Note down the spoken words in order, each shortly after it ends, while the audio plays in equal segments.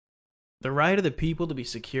The right of the people to be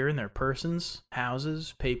secure in their persons,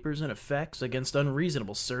 houses, papers, and effects against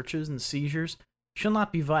unreasonable searches and seizures shall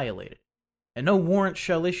not be violated, and no warrant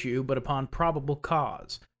shall issue but upon probable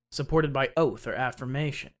cause, supported by oath or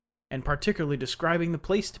affirmation, and particularly describing the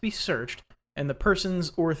place to be searched and the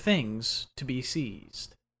persons or things to be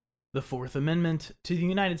seized. The Fourth Amendment to the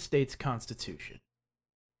United States Constitution.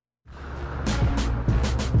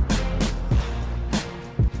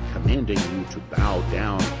 Commanding you to bow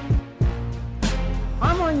down.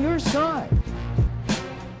 I'm on your side.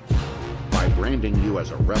 By branding you as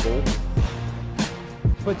a rebel.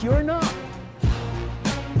 But you're not.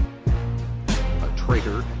 A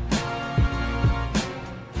traitor.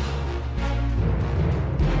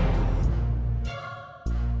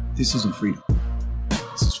 This isn't freedom.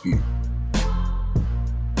 This is fear.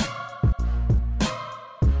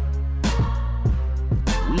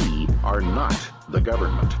 We are not the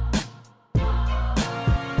government.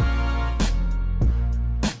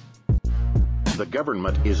 The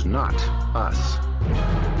government is not us.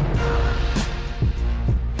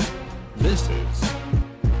 This is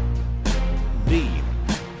the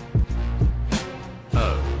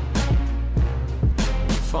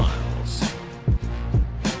Files.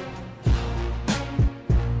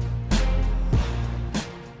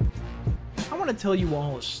 I want to tell you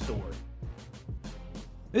all a story.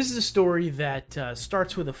 This is a story that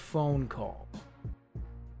starts with a phone call.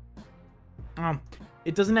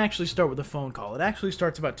 It doesn't actually start with a phone call. It actually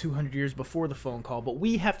starts about 200 years before the phone call, but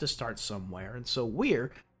we have to start somewhere, and so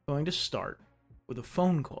we're going to start with a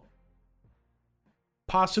phone call.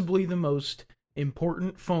 Possibly the most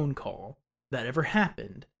important phone call that ever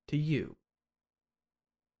happened to you.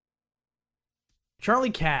 Charlie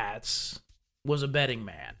Katz was a betting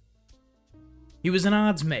man. He was an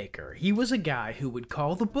odds maker. He was a guy who would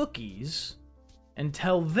call the bookies and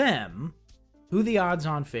tell them who the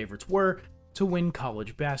odds-on favorites were to win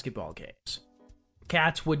college basketball games.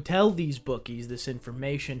 Katz would tell these bookies this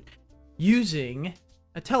information using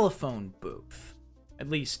a telephone booth, at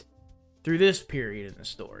least through this period in the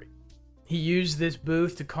story. He used this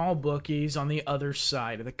booth to call bookies on the other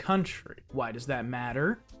side of the country. Why does that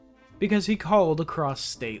matter? Because he called across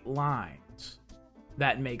state lines.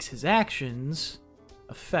 That makes his actions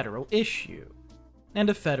a federal issue. And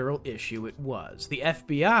a federal issue it was. The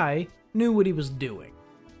FBI knew what he was doing.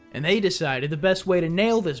 And they decided the best way to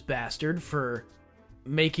nail this bastard for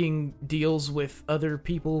making deals with other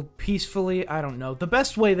people peacefully, I don't know. The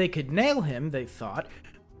best way they could nail him, they thought,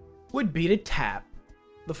 would be to tap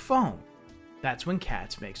the phone. That's when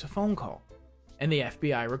Katz makes a phone call. And the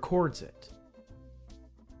FBI records it.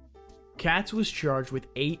 Katz was charged with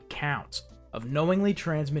 8 counts of knowingly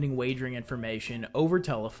transmitting wagering information over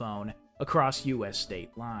telephone across U.S.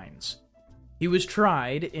 state lines. He was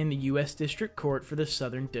tried in the U.S. District Court for the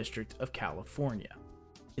Southern District of California.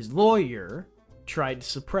 His lawyer tried to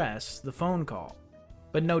suppress the phone call,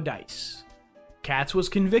 but no dice. Katz was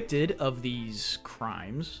convicted of these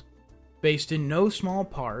crimes based in no small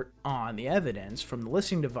part on the evidence from the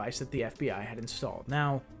listening device that the FBI had installed.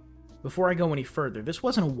 Now, before I go any further, this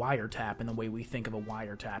wasn't a wiretap in the way we think of a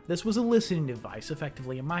wiretap. This was a listening device,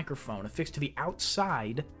 effectively a microphone, affixed to the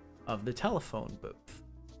outside of the telephone booth.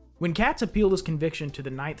 When Katz appealed his conviction to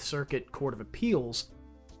the Ninth Circuit Court of Appeals,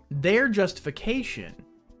 their justification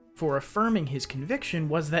for affirming his conviction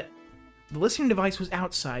was that the listening device was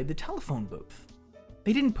outside the telephone booth.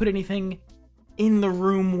 They didn't put anything in the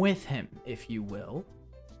room with him, if you will,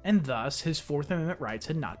 and thus his Fourth Amendment rights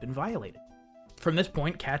had not been violated. From this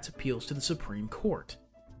point, Katz appeals to the Supreme Court.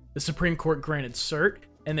 The Supreme Court granted cert,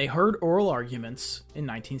 and they heard oral arguments in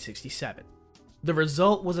 1967. The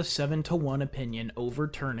result was a 7-1 opinion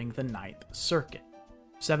overturning the Ninth Circuit.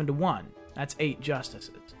 7-1, that's 8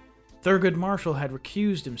 justices. Thurgood Marshall had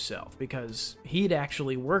recused himself because he'd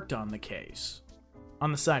actually worked on the case,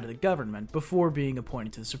 on the side of the government, before being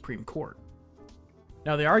appointed to the Supreme Court.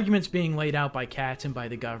 Now, the arguments being laid out by Katz and by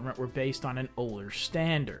the government were based on an older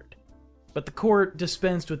standard, but the court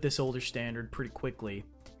dispensed with this older standard pretty quickly,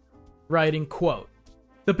 writing, quote,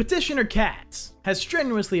 "The petitioner Katz has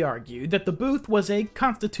strenuously argued that the booth was a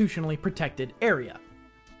constitutionally protected area.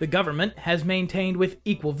 The government has maintained with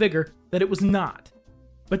equal vigor that it was not.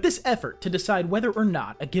 But this effort to decide whether or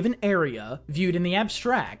not a given area, viewed in the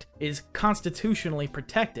abstract, is constitutionally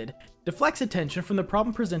protected deflects attention from the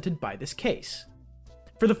problem presented by this case.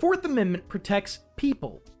 For the Fourth Amendment protects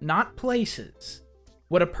people, not places.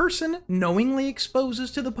 What a person knowingly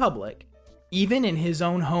exposes to the public, even in his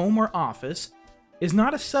own home or office, is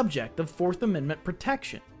not a subject of Fourth Amendment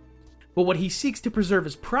protection. But what he seeks to preserve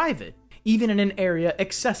as private, even in an area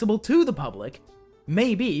accessible to the public,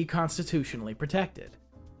 may be constitutionally protected."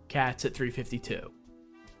 Katz at 352.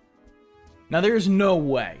 Now, there is no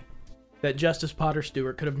way that Justice Potter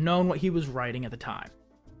Stewart could have known what he was writing at the time.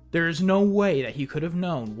 There is no way that he could have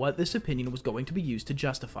known what this opinion was going to be used to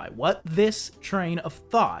justify, what this train of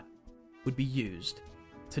thought would be used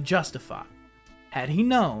to justify. Had he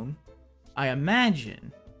known, I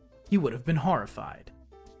imagine he would have been horrified.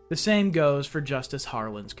 The same goes for Justice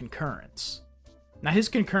Harlan's concurrence. Now, his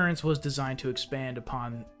concurrence was designed to expand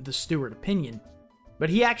upon the Stewart opinion, but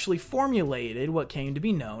he actually formulated what came to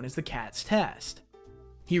be known as the Katz test.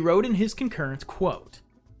 He wrote in his concurrence, quote,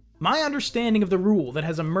 "My understanding of the rule that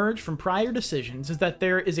has emerged from prior decisions is that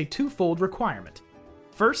there is a twofold requirement.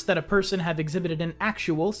 First, that a person have exhibited an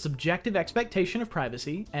actual subjective expectation of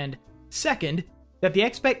privacy, and second, that the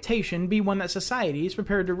expectation be one that society is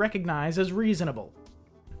prepared to recognize as reasonable.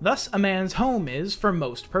 Thus, a man's home is, for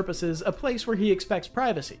most purposes, a place where he expects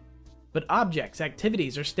privacy. But objects,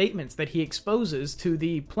 activities, or statements that he exposes to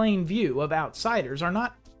the plain view of outsiders are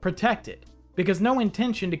not protected, because no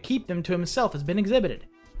intention to keep them to himself has been exhibited.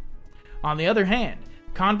 On the other hand,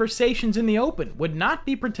 conversations in the open would not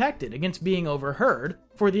be protected against being overheard,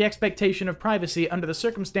 for the expectation of privacy under the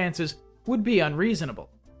circumstances would be unreasonable."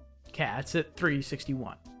 Katz at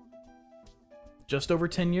 361. Just over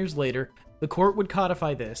 10 years later, the court would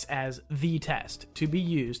codify this as the test to be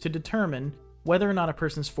used to determine whether or not a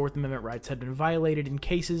person's Fourth Amendment rights had been violated in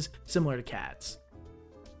cases similar to Katz.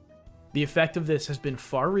 The effect of this has been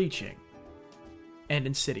far-reaching and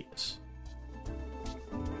insidious.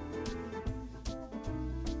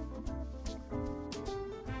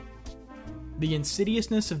 The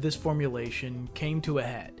insidiousness of this formulation came to a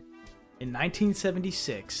head in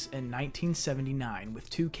 1976 and 1979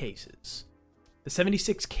 with two cases. The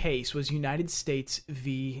 76 case was United States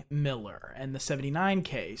v. Miller, and the 79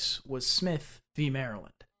 case was Smith v.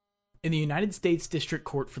 Maryland. In the United States District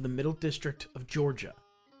Court for the Middle District of Georgia,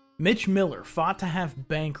 Mitch Miller fought to have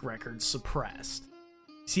bank records suppressed.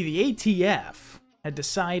 See, the ATF had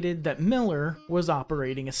decided that Miller was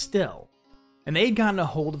operating a still, and they had gotten a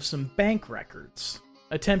hold of some bank records,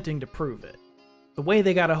 attempting to prove it. The way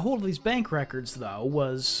they got a hold of these bank records, though,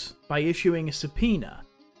 was by issuing a subpoena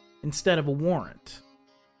instead of a warrant.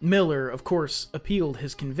 Miller, of course, appealed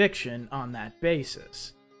his conviction on that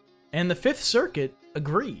basis, and the Fifth Circuit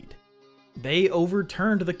agreed. They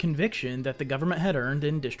overturned the conviction that the government had earned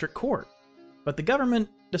in district court, but the government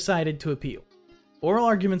decided to appeal. Oral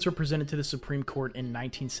arguments were presented to the Supreme Court in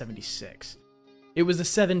 1976. It was a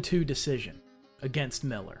 7-2 decision against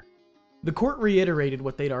Miller. The court reiterated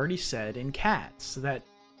what they'd already said in Katz, that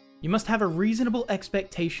you must have a reasonable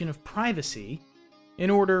expectation of privacy in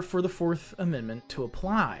order for the Fourth Amendment to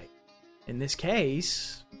apply. In this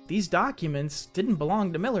case, these documents didn't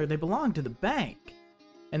belong to Miller, they belonged to the bank,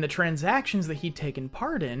 and the transactions that he'd taken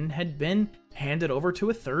part in had been handed over to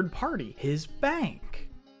a third party, his bank,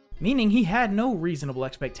 meaning he had no reasonable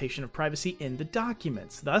expectation of privacy in the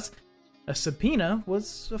documents. Thus, a subpoena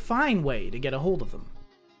was a fine way to get a hold of them.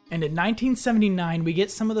 And in 1979, we get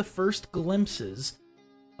some of the first glimpses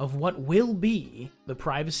of what will be the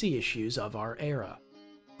privacy issues of our era.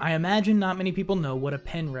 I imagine not many people know what a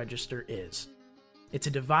pen register is. It's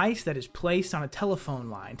a device that is placed on a telephone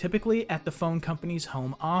line, typically at the phone company's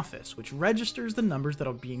home office, which registers the numbers that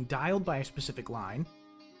are being dialed by a specific line,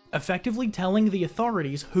 effectively telling the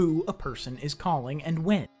authorities who a person is calling and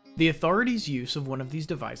when. The authorities' use of one of these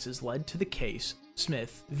devices led to the case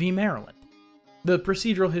Smith v. Maryland. The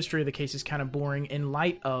procedural history of the case is kind of boring in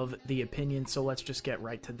light of the opinion, so let's just get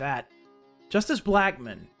right to that. Justice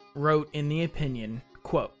Blackmun wrote in the opinion,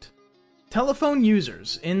 quote, "Telephone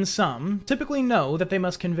users, in sum, typically know that they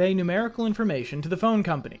must convey numerical information to the phone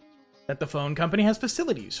company, that the phone company has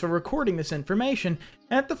facilities for recording this information,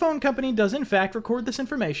 and that the phone company does in fact record this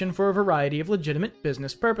information for a variety of legitimate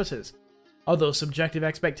business purposes. Although subjective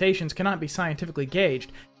expectations cannot be scientifically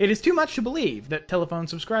gauged, it is too much to believe that telephone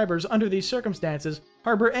subscribers under these circumstances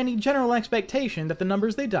harbor any general expectation that the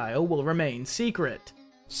numbers they dial will remain secret."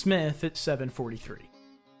 Smith at 743.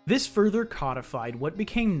 This further codified what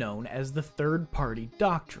became known as the third-party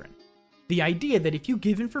doctrine. The idea that if you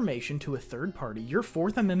give information to a third party, your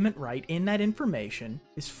Fourth Amendment right in that information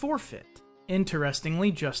is forfeit.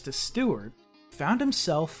 Interestingly, Justice Stewart found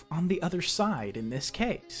himself on the other side in this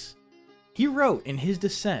case. He wrote in his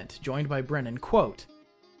dissent, joined by Brennan, quote,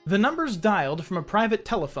 "The numbers dialed from a private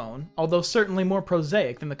telephone, although certainly more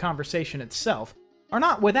prosaic than the conversation itself, are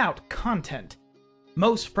not without content.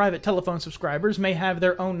 Most private telephone subscribers may have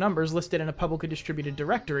their own numbers listed in a publicly distributed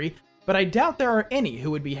directory, but I doubt there are any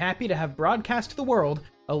who would be happy to have broadcast to the world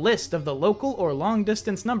a list of the local or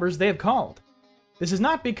long-distance numbers they have called. This is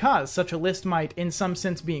not because such a list might in some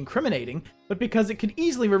sense be incriminating, but because it could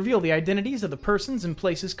easily reveal the identities of the persons and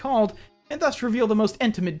places called, and thus reveal the most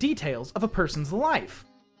intimate details of a person's life.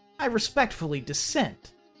 I respectfully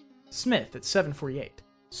dissent. Smith at 748.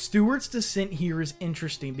 Stewart's dissent here is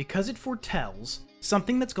interesting because it foretells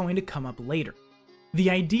something that's going to come up later. The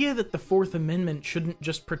idea that the Fourth Amendment shouldn't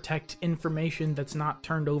just protect information that's not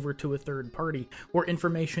turned over to a third party, or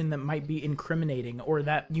information that might be incriminating or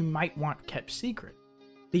that you might want kept secret.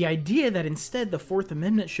 The idea that instead the Fourth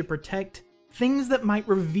Amendment should protect things that might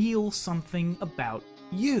reveal something about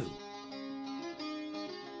you.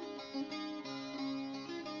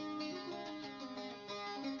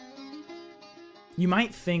 You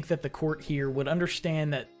might think that the court here would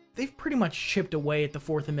understand that they've pretty much chipped away at the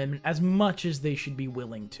Fourth Amendment as much as they should be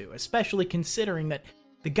willing to, especially considering that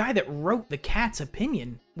the guy that wrote the Katz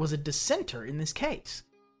opinion was a dissenter in this case.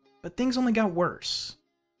 But things only got worse.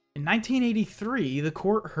 In 1983, the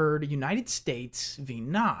court heard United States v.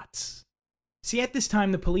 Knotts. See, at this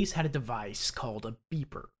time, the police had a device called a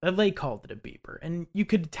beeper. They called it a beeper, and you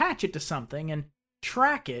could attach it to something and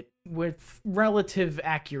track it with relative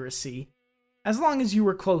accuracy as long as you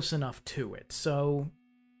were close enough to it, so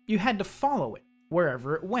you had to follow it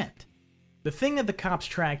wherever it went. The thing that the cops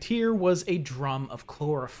tracked here was a drum of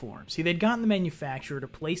chloroform. See, they'd gotten the manufacturer to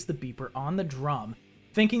place the beeper on the drum,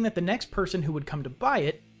 thinking that the next person who would come to buy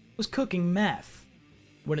it was cooking meth.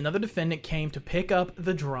 When another defendant came to pick up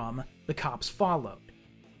the drum, the cops followed.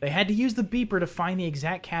 They had to use the beeper to find the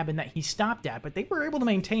exact cabin that he stopped at, but they were able to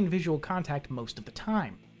maintain visual contact most of the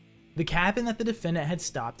time. The cabin that the defendant had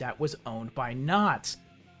stopped at was owned by Knotts,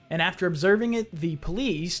 and after observing it, the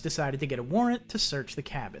police decided to get a warrant to search the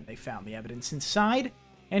cabin. They found the evidence inside,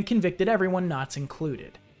 and convicted everyone, Knotts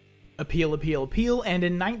included. Appeal, and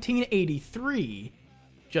in 1983,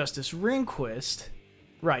 Justice Rehnquist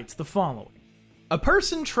writes the following. A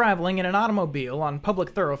person traveling in an automobile on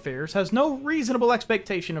public thoroughfares has no reasonable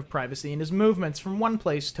expectation of privacy in his movements from one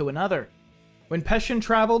place to another. When Peshin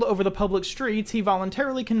traveled over the public streets, he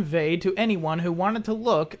voluntarily conveyed to anyone who wanted to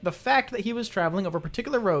look the fact that he was traveling over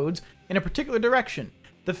particular roads in a particular direction,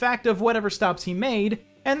 the fact of whatever stops he made,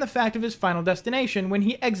 and the fact of his final destination when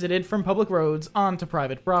he exited from public roads onto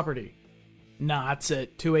private property. Knotts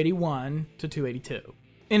at 281 to 282.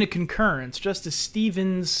 In a concurrence, Justice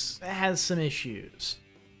Stevens has some issues.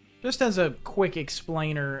 Just as a quick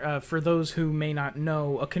explainer, for those who may not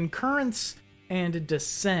know, a concurrence and a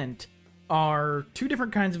dissent are two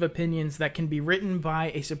different kinds of opinions that can be written by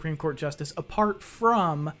a Supreme Court justice apart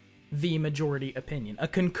from the majority opinion. A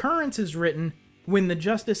concurrence is written when the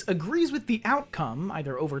justice agrees with the outcome,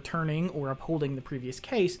 either overturning or upholding the previous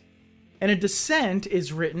case, and a dissent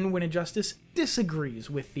is written when a justice disagrees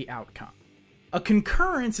with the outcome. A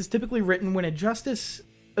concurrence is typically written when a justice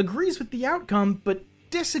agrees with the outcome but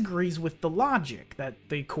disagrees with the logic that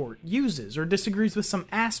the court uses, or disagrees with some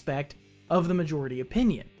aspect of the majority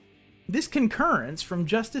opinion. This concurrence from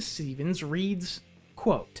Justice Stevens reads,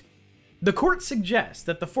 quote, "The court suggests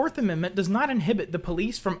that the Fourth Amendment does not inhibit the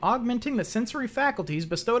police from augmenting the sensory faculties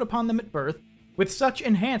bestowed upon them at birth with such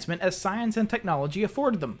enhancement as science and technology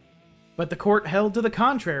afford them. But the court held to the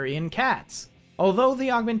contrary in Katz. Although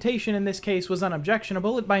the augmentation in this case was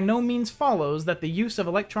unobjectionable, it by no means follows that the use of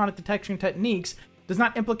electronic detection techniques does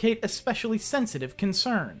not implicate especially sensitive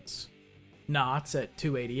concerns." Knotts at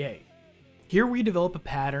 288. Here we develop a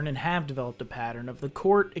pattern, and have developed a pattern, of the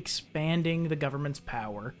court expanding the government's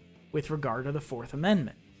power with regard to the Fourth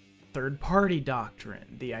Amendment. Third-party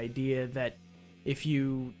doctrine, the idea that if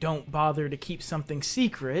you don't bother to keep something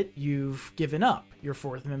secret, you've given up your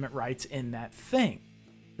Fourth Amendment rights in that thing.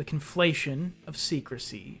 The conflation of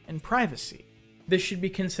secrecy and privacy. This should be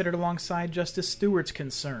considered alongside Justice Stewart's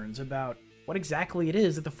concerns about what exactly it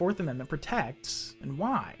is that the Fourth Amendment protects and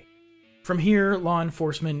why. From here, law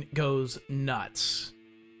enforcement goes nuts,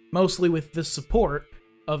 mostly with the support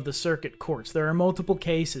of the circuit courts. There are multiple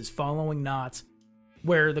cases following Knotts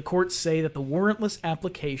where the courts say that the warrantless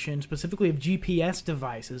application, specifically of GPS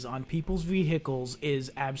devices on people's vehicles,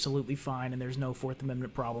 is absolutely fine and there's no Fourth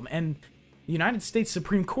Amendment problem. And the United States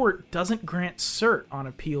Supreme Court doesn't grant cert on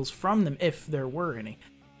appeals from them, if there were any.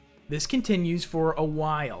 This continues for a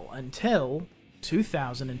while, until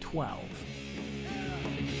 2012.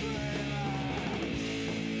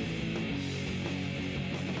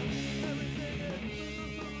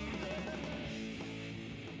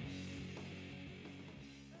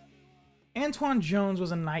 Antoine Jones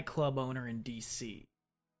was a nightclub owner in D.C.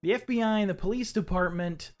 The FBI and the police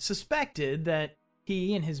department suspected that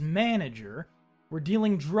he and his manager were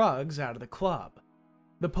dealing drugs out of the club.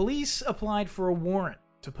 The police applied for a warrant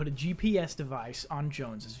to put a GPS device on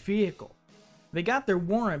Jones's vehicle. They got their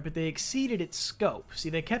warrant, but they exceeded its scope. See,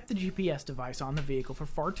 they kept the GPS device on the vehicle for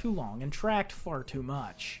far too long and tracked far too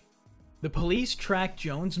much. The police tracked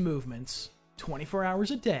Jones' movements 24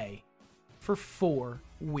 hours a day for 4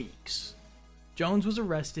 weeks. Jones was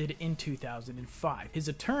arrested in 2005. His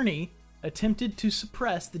attorney attempted to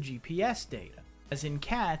suppress the GPS data. As in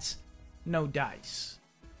Katz, no dice.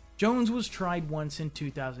 Jones was tried once in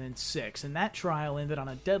 2006, and that trial ended on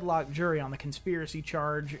a deadlocked jury on the conspiracy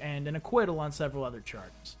charge and an acquittal on several other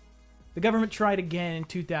charges. The government tried again in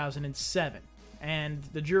 2007, and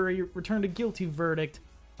the jury returned a guilty verdict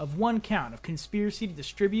of 1 count of conspiracy to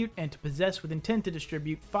distribute and to possess with intent to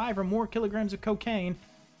distribute 5 or more kilograms of cocaine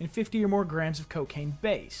and 50 or more grams of cocaine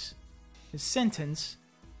base. His sentence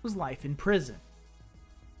was life in prison.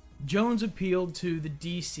 Jones appealed to the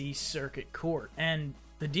D.C. Circuit Court, and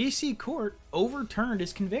the D.C. Court overturned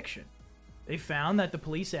his conviction. They found that the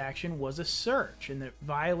police action was a search and that it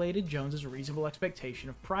violated Jones's reasonable expectation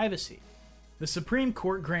of privacy. The Supreme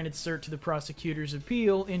Court granted cert to the prosecutor's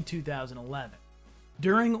appeal in 2011.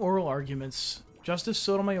 During oral arguments, Justice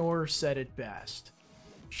Sotomayor said it best.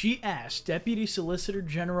 She asked Deputy Solicitor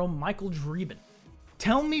General Michael Dreeben,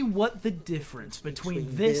 "Tell me what the difference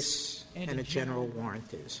between this and a general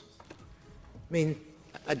warrant is." I mean,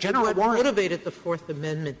 a general what warrant motivated the Fourth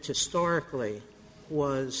Amendment historically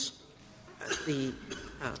was the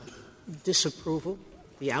disapproval,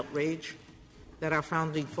 the outrage that our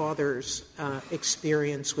founding fathers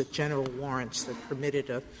experienced with general warrants that permitted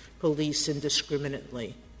a police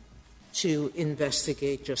indiscriminately to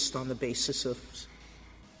investigate just on the basis of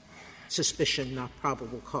suspicion, not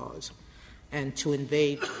probable cause, and to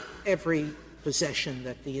invade every possession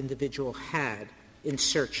that the individual had in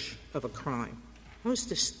search of a crime. How is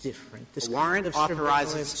this different? This warrant kind of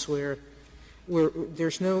authorizes surveillance where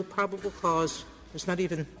there's no probable cause, there's not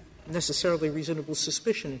even necessarily reasonable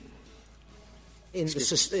suspicion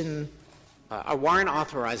a warrant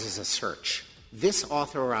authorizes a search. This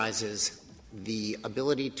authorizes the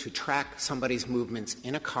ability to track somebody's movements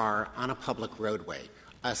in a car on a public roadway,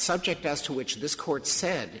 a subject as to which this Court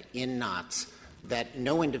said in Knotts that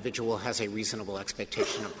no individual has a reasonable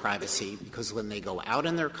expectation of privacy because when they go out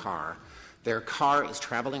in their car is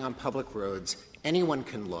traveling on public roads, anyone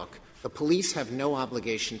can look. The police have no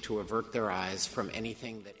obligation to avert their eyes from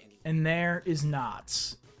anything that anyone... And there is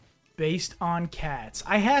Knotts. Based on Katz.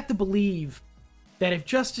 I have to believe that if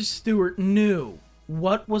Justice Stewart knew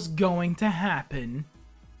what was going to happen,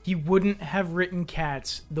 he wouldn't have written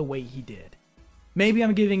Katz the way he did. Maybe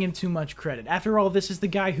I'm giving him too much credit. After all, this is the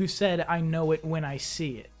guy who said, "I know it when I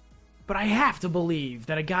see it." But I have to believe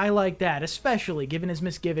that a guy like that, especially given his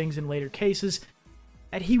misgivings in later cases,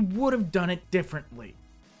 that he would have done it differently.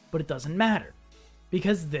 But it doesn't matter,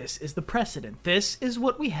 because this is the precedent. This is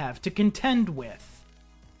what we have to contend with.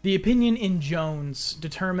 The opinion in Jones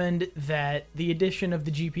determined that the addition of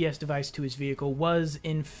the GPS device to his vehicle was,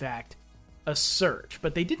 in fact, a search,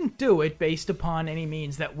 but they didn't do it based upon any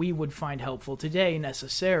means that we would find helpful today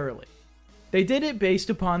necessarily. They did it based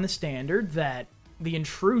upon the standard that the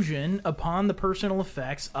intrusion upon the personal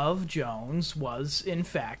effects of Jones was, in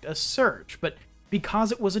fact, a search, but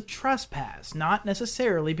because it was a trespass, not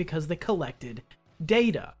necessarily because they collected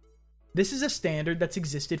data. This is a standard that's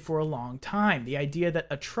existed for a long time. The idea that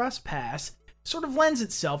a trespass sort of lends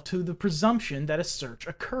itself to the presumption that a search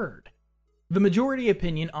occurred. The majority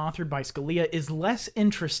opinion authored by Scalia is less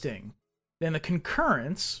interesting than the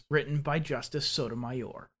concurrence written by Justice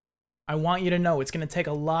Sotomayor. I want you to know it's going to take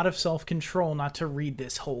a lot of self-control not to read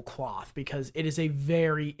this whole cloth, because it is a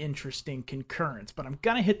very interesting concurrence, but I'm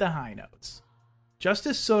going to hit the high notes.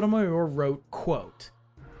 Justice Sotomayor wrote, quote,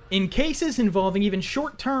 "In cases involving even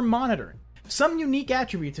short-term monitoring, some unique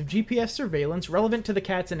attributes of GPS surveillance relevant to the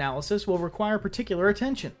Katz analysis will require particular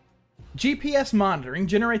attention. GPS monitoring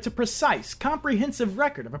generates a precise, comprehensive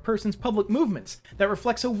record of a person's public movements that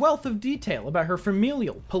reflects a wealth of detail about her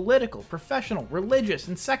familial, political, professional, religious,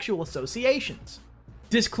 and sexual associations.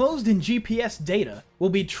 Disclosed in GPS data will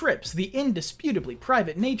be trips the indisputably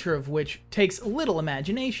private nature of which takes little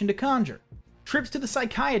imagination to conjure. Trips to the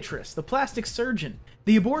psychiatrist, the plastic surgeon,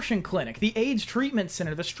 the abortion clinic, the AIDS treatment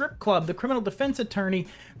center, the strip club, the criminal defense attorney,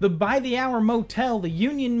 the by-the-hour motel, the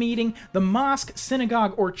union meeting, the mosque,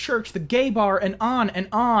 synagogue, or church, the gay bar, and on and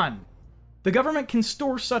on. The government can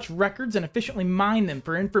store such records and efficiently mine them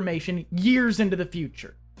for information years into the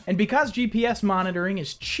future. And because GPS monitoring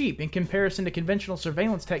is cheap in comparison to conventional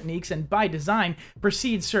surveillance techniques and by design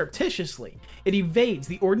proceeds surreptitiously, it evades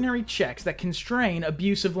the ordinary checks that constrain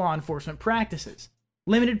abusive law enforcement practices,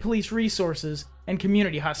 limited police resources, and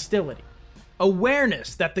community hostility.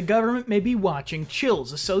 Awareness that the government may be watching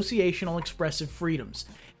chills associational expressive freedoms.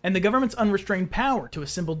 and the government's unrestrained power to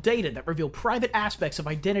assemble data that reveal private aspects of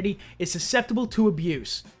identity is susceptible to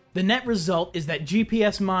abuse. The net result is that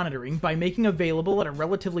GPS monitoring, by making available at a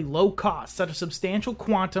relatively low cost such a substantial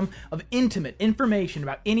quantum of intimate information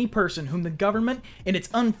about any person whom the government, in its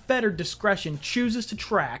unfettered discretion, chooses to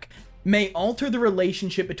track, may alter the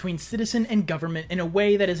relationship between citizen and government in a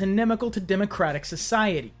way that is inimical to democratic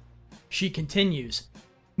society. She continues,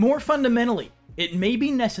 more fundamentally, it may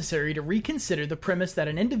be necessary to reconsider the premise that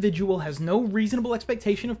an individual has no reasonable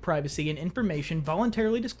expectation of privacy in information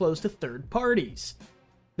voluntarily disclosed to third parties.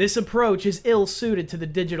 This approach is ill-suited to the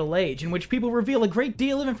digital age, in which people reveal a great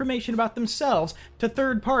deal of information about themselves to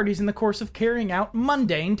third parties in the course of carrying out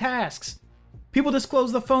mundane tasks. People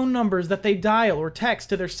disclose the phone numbers that they dial or text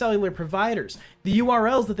to their cellular providers, the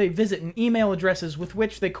URLs that they visit and email addresses with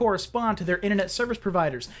which they correspond to their internet service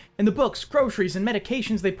providers, and the books, groceries, and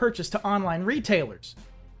medications they purchase to online retailers.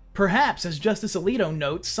 Perhaps, as Justice Alito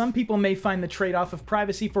notes, some people may find the trade-off of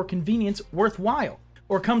privacy for convenience worthwhile,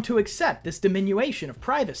 or come to accept this diminution of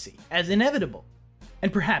privacy as inevitable.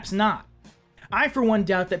 And perhaps not. I for one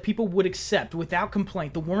doubt that people would accept without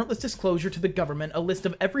complaint the warrantless disclosure to the government a list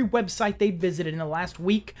of every website they'd visited in the last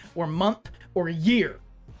week, or month, or year.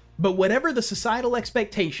 But whatever the societal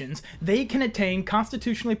expectations, they can attain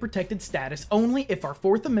constitutionally protected status only if our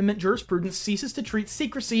Fourth Amendment jurisprudence ceases to treat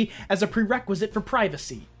secrecy as a prerequisite for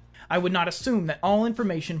privacy. I would not assume that all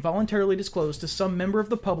information voluntarily disclosed to some member of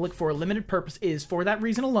the public for a limited purpose is, for that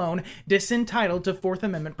reason alone, disentitled to Fourth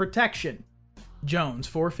Amendment protection. Jones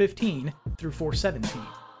 415 through 417.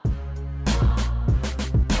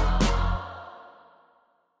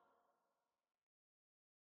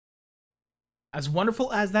 As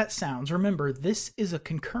wonderful as that sounds, remember, this is a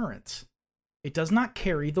concurrence. It does not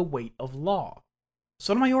carry the weight of law.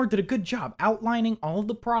 Sotomayor did a good job outlining all of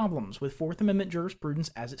the problems with Fourth Amendment jurisprudence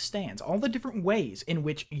as it stands, all the different ways in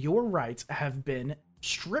which your rights have been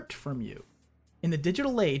stripped from you. In the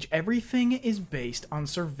digital age, everything is based on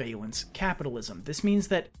surveillance capitalism. This means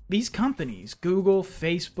that these companies, Google,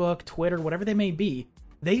 Facebook, Twitter, whatever they may be,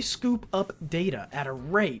 they scoop up data at a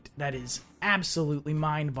rate that is absolutely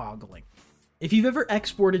mind-boggling. If you've ever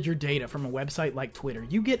exported your data from a website like Twitter,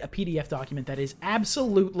 you get a PDF document that is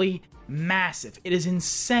absolutely massive. It is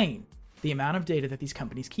insane, the amount of data that these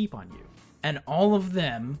companies keep on you. And all of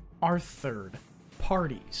them are third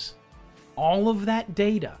parties. All of that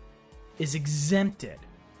data is exempted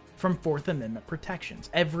from Fourth Amendment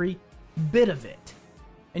protections. Every bit of it.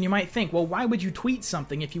 And you might think, well, why would you tweet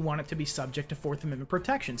something if you want it to be subject to Fourth Amendment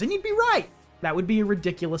protections? And you'd be right. That would be a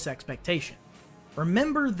ridiculous expectation.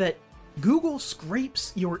 Remember that Google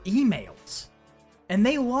scrapes your emails, and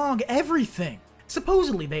they log everything.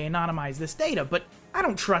 Supposedly they anonymize this data, but I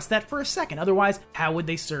don't trust that for a second. Otherwise, how would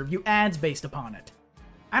they serve you ads based upon it?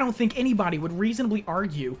 I don't think anybody would reasonably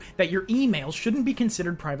argue that your emails shouldn't be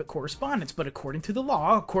considered private correspondence, but according to the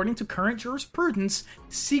law, according to current jurisprudence,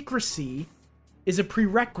 secrecy is a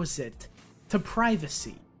prerequisite to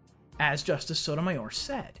privacy, as Justice Sotomayor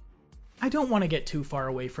said. I don't want to get too far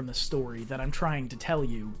away from the story that I'm trying to tell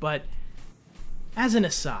you, but as an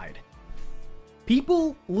aside,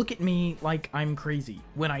 people look at me like I'm crazy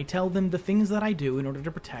when I tell them the things that I do in order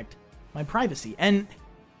to protect my privacy, and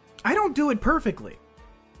I don't do it perfectly.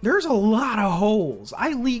 There's a lot of holes.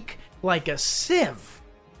 I leak like a sieve.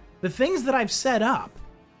 The things that I've set up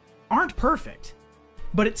aren't perfect,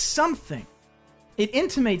 but it's something. It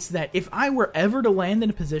intimates that if I were ever to land in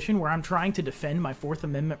a position where I'm trying to defend my Fourth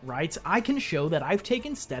Amendment rights, I can show that I've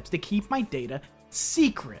taken steps to keep my data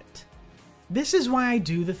secret. This is why I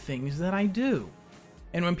do the things that I do.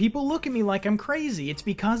 And when people look at me like I'm crazy, it's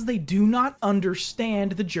because they do not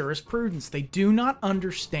understand the jurisprudence. They do not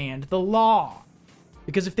understand the law.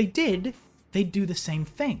 Because if they did, they'd do the same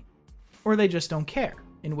thing. Or they just don't care,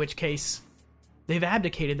 in which case, they've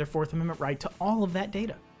abdicated their Fourth Amendment right to all of that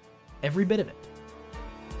data. Every bit of it.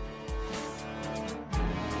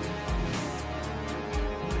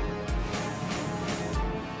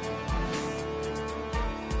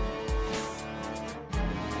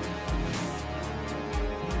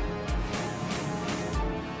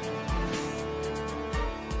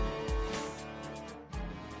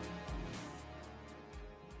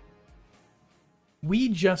 We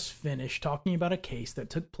just finished talking about a case that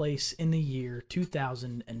took place in the year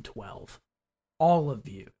 2012. All of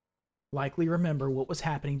you likely remember what was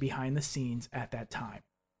happening behind the scenes at that time,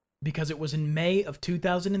 because it was in May of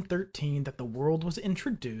 2013 that the world was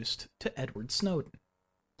introduced to Edward Snowden.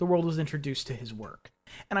 The world was introduced to his work.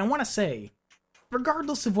 And I want to say,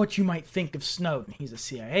 regardless of what you might think of Snowden, he's a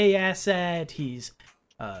CIA asset, he's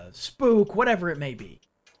a spook, whatever it may be,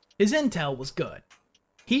 his intel was good.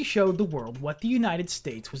 he showed the world what the United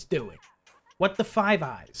States was doing, what the Five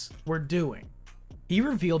Eyes were doing. He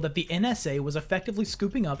revealed that the NSA was effectively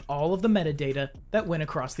scooping up all of the metadata that went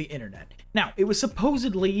across the internet. Now, it was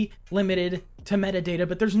supposedly limited to metadata,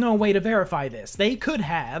 but there's no way to verify this. They could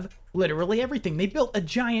have literally everything. They built a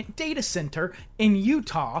giant data center in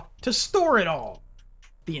Utah to store it all.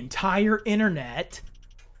 The entire internet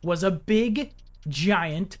was a big,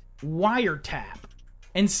 giant wiretap.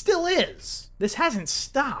 And still is. This hasn't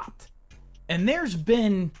stopped. And there's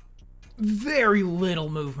been very little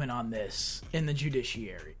movement on this in the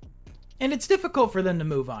judiciary. And it's difficult for them to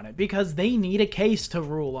move on it because they need a case to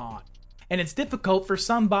rule on. And it's difficult for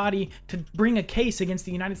somebody to bring a case against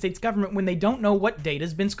the United States government when they don't know what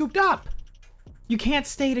data's been scooped up. You can't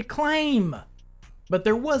state a claim. But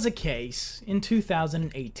there was a case in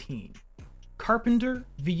 2018. Carpenter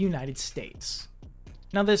v. United States.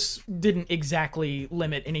 Now, this didn't exactly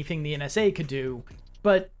limit anything the NSA could do,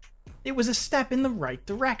 but it was a step in the right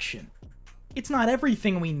direction. It's not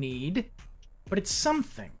everything we need, but it's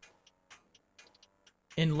something.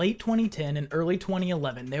 In late 2010 and early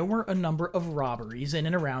 2011, there were a number of robberies in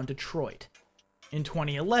and around Detroit. In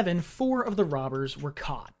 2011, 4 of the robbers were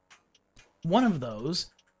caught. One of those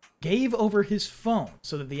gave over his phone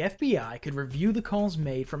so that the FBI could review the calls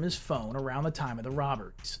made from his phone around the time of the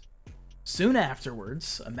robberies. Soon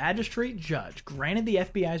afterwards, a magistrate judge granted the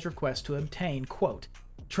FBI's request to obtain, quote,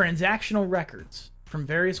 transactional records from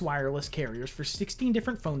various wireless carriers for 16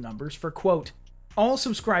 different phone numbers for, quote, all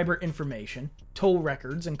subscriber information, toll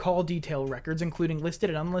records, and call detail records, including listed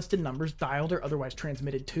and unlisted numbers dialed or otherwise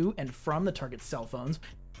transmitted to and from the target's cell phones,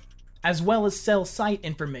 as well as cell site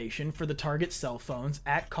information for the target's cell phones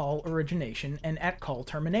at call origination and at call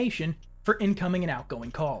termination for incoming and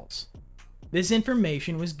outgoing calls. This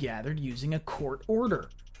information was gathered using a court order,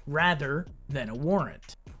 rather than a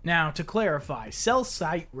warrant. Now, to clarify, cell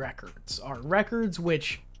site records are records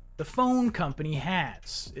which the phone company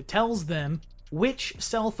has. It tells them which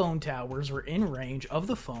cell phone towers were in range of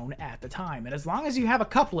the phone at the time. And as long as you have a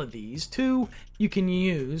couple of these, 2 you can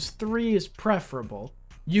use, 3 is preferable,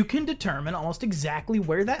 you can determine almost exactly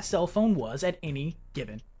where that cell phone was at any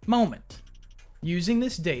given moment. Using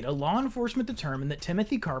this data, law enforcement determined that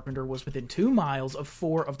Timothy Carpenter was within 2 miles of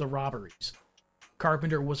 4 of the robberies.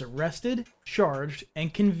 Carpenter was arrested, charged,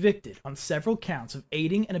 and convicted on several counts of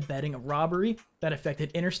aiding and abetting a robbery that affected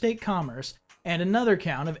interstate commerce and another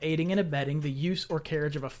count of aiding and abetting the use or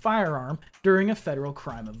carriage of a firearm during a federal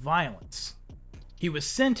crime of violence. He was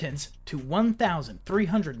sentenced to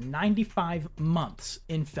 1,395 months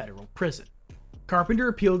in federal prison. Carpenter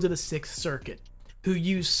appealed to the Sixth Circuit, who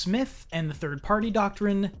used Smith and the third-party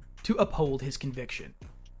doctrine to uphold his conviction.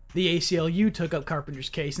 The ACLU took up Carpenter's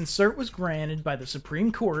case and cert was granted by the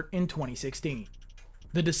Supreme Court in 2016.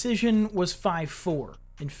 The decision was 5-4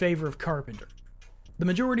 in favor of Carpenter. The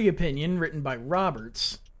majority opinion, written by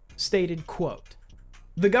Roberts, stated, quote,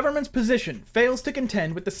 the government's position fails to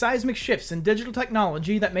contend with the seismic shifts in digital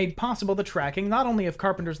technology that made possible the tracking not only of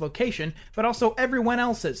Carpenter's location, but also everyone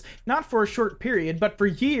else's, not for a short period, but for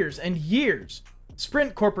years and years.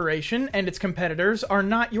 Sprint Corporation and its competitors are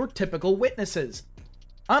not your typical witnesses.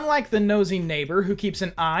 Unlike the nosy neighbor who keeps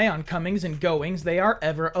an eye on comings and goings, they are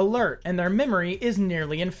ever alert, and their memory is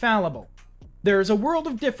nearly infallible. There is a world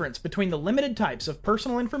of difference between the limited types of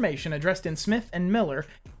personal information addressed in Smith and Miller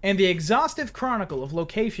and the exhaustive chronicle of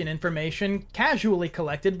location information casually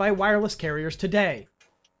collected by wireless carriers today.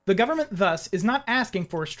 The government thus is not asking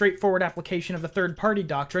for a straightforward application of the third-party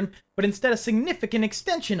doctrine, but instead a significant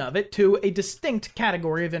extension of it to a distinct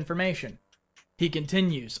category of information. He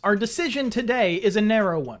continues, our decision today is a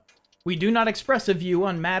narrow one. We do not express a view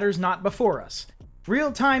on matters not before us.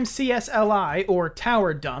 Real-time CSLI, or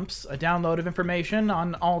tower dumps, a download of information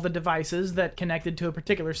on all the devices that connected to a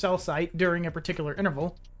particular cell site during a particular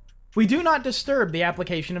interval. We do not disturb the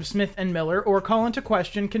application of Smith and Miller or call into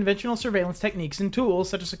question conventional surveillance techniques and tools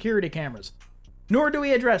such as security cameras. Nor do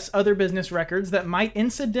we address other business records that might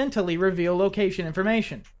incidentally reveal location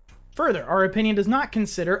information. Further, our opinion does not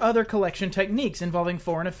consider other collection techniques involving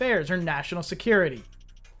foreign affairs or national security.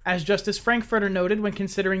 As Justice Frankfurter noted when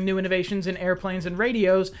considering new innovations in airplanes and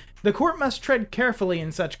radios, the court must tread carefully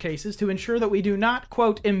in such cases to ensure that we do not,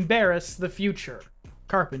 quote, embarrass the future.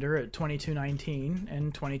 Carpenter at 2219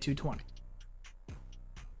 and 2220.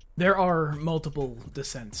 There are multiple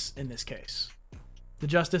dissents in this case. The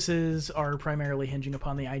justices are primarily hinging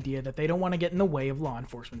upon the idea that they don't want to get in the way of law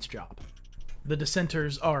enforcement's job. The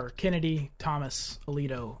dissenters are Kennedy, Thomas,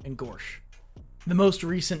 Alito, and Gorsuch. The most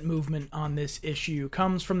recent movement on this issue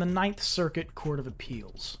comes from the Ninth Circuit Court of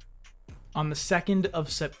Appeals. On the 2nd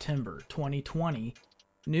of September 2020,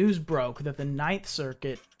 news broke that the Ninth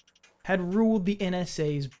Circuit had ruled the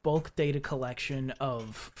NSA's bulk data collection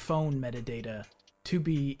of phone metadata to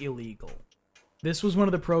be illegal. This was one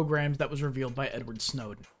of the programs that was revealed by Edward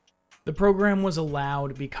Snowden. The program was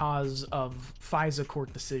allowed because of FISA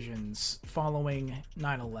court decisions following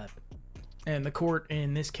 9/11. And the court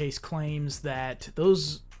in this case claims that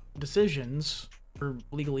those decisions were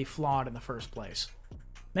legally flawed in the first place.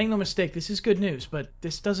 Make no mistake, this is good news, but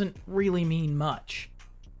this doesn't really mean much.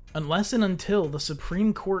 Unless and until the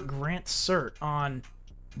Supreme Court grants cert on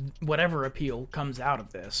whatever appeal comes out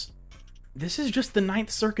of this, this is just the Ninth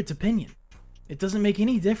Circuit's opinion. It doesn't make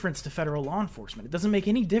any difference to federal law enforcement. It doesn't make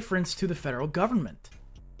any difference to the federal government.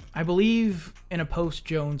 I believe in a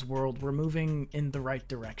post-Jones world, we're moving in the right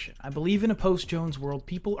direction. I believe in a post-Jones world,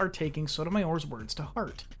 people are taking Sotomayor's words to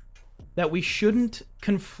heart. That we shouldn't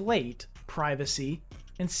conflate privacy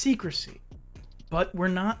and secrecy. But we're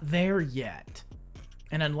not there yet.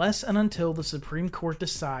 And unless and until the Supreme Court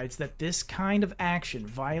decides that this kind of action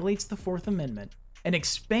violates the Fourth Amendment and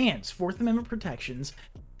expands Fourth Amendment protections,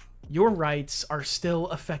 your rights are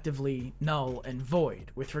still effectively null and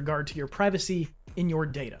void with regard to your privacy in your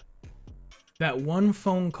data. That one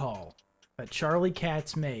phone call that Charlie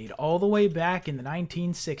Katz made all the way back in the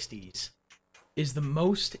 1960s is the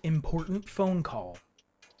most important phone call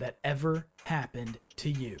that ever happened to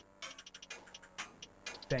you.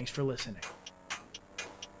 Thanks for listening.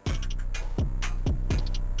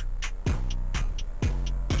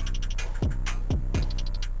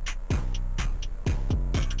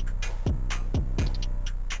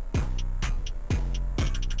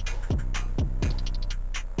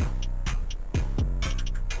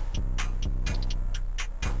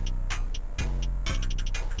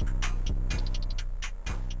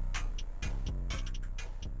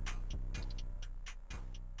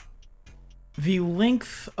 The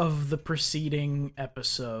length of the preceding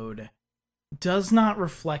episode does not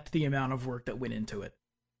reflect the amount of work that went into it.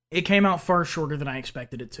 It came out far shorter than I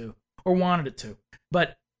expected it to, or wanted it to,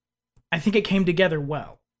 but I think it came together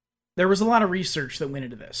well. There was a lot of research that went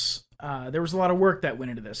into this. There was a lot of work that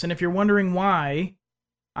went into this, and if you're wondering why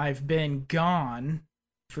I've been gone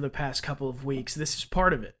for the past couple of weeks, this is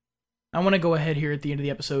part of it. I want to go ahead here at the end of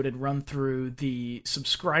the episode and run through the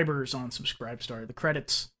subscribers on Subscribestar, the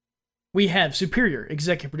credits. We have Superior,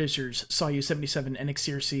 executive producers Saw-You77 and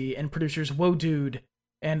Xerxes, and producers Whoa Dude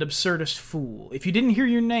and Absurdist Fool. If you didn't hear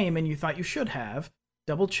your name and you thought you should have,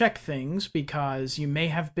 double check things because you may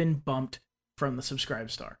have been bumped from the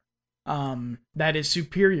Subscribestar. That is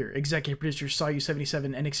Superior, executive producers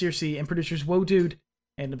Saw-You77 and Xerxes, and producers Whoa Dude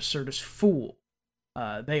and Absurdist Fool.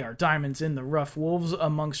 They are diamonds in the rough, wolves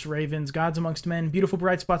amongst ravens, gods amongst men, beautiful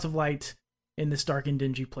bright spots of light in this dark and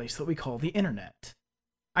dingy place that we call the internet.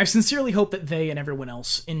 I sincerely hope that they and everyone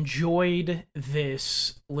else enjoyed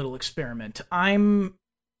this little experiment. I'm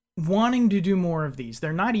wanting to do more of these.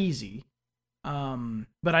 They're not easy,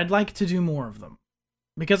 but I'd like to do more of them.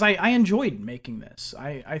 Because I enjoyed making this.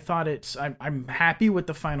 I thought I'm happy with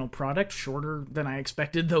the final product, shorter than I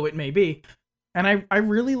expected though it may be. And I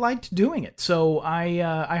really liked doing it. So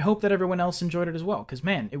I hope that everyone else enjoyed it as well. Because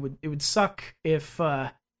man, it would suck if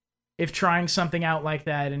trying something out like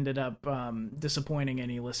that ended up disappointing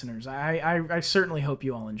any listeners. I certainly hope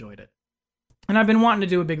you all enjoyed it. And I've been wanting to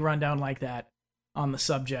do a big rundown like that on the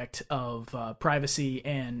subject of privacy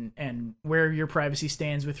and where your privacy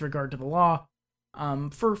stands with regard to the law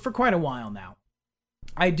for quite a while now.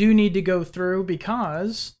 I do need to go through,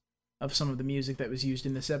 because of some of the music that was used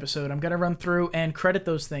in this episode, I'm going to run through and credit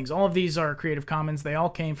those things. All of these are Creative Commons. They all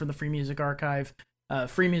came from the Free Music Archive,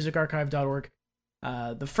 freemusicarchive.org.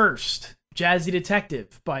 The first, Jazzy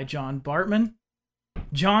Detective by John Bartman,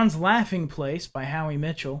 John's Laughing Place by Howie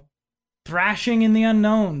Mitchell, Thrashing in the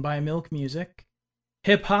Unknown by Milk Music,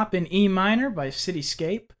 Hip Hop in E Minor by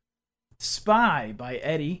Cityscape, Spy by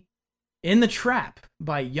Eddie, In the Trap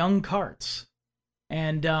by Young Carts,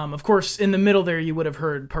 and of course in the middle there you would have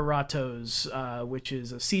heard Paratos, which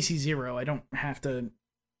is a CC0. I don't have to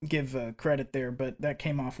give credit there, but that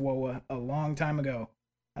came off WOA a long time ago.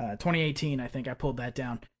 2018, I think I pulled that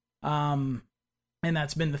down. And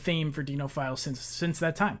that's been the theme for Dinophile since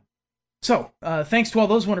that time. So, thanks to all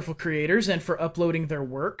those wonderful creators and for uploading their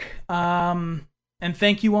work. And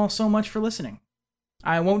thank you all so much for listening.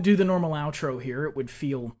 I won't do the normal outro here. It would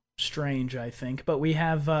feel strange, I think. But we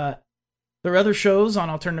have there are other shows on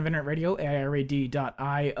Alternative Internet Radio,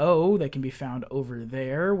 AIRAD.io. They can be found over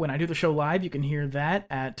there. When I do the show live, you can hear that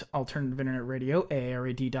at Alternative Internet Radio,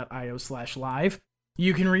 AIRAD.io/live.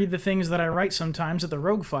 You can read the things that I write sometimes at the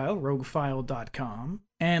Rogue File, roguefile.com.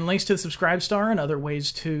 And links to the Subscribestar and other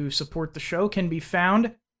ways to support the show can be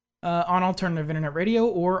found on Alternative Internet Radio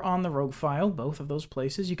or on the Rogue File, both of those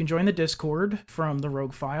places. You can join the Discord from the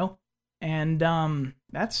Rogue File, and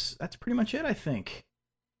that's pretty much it, I think.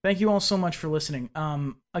 Thank you all so much for listening.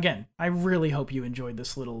 Again, I really hope you enjoyed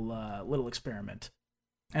this little experiment,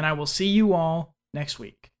 and I will see you all next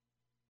week.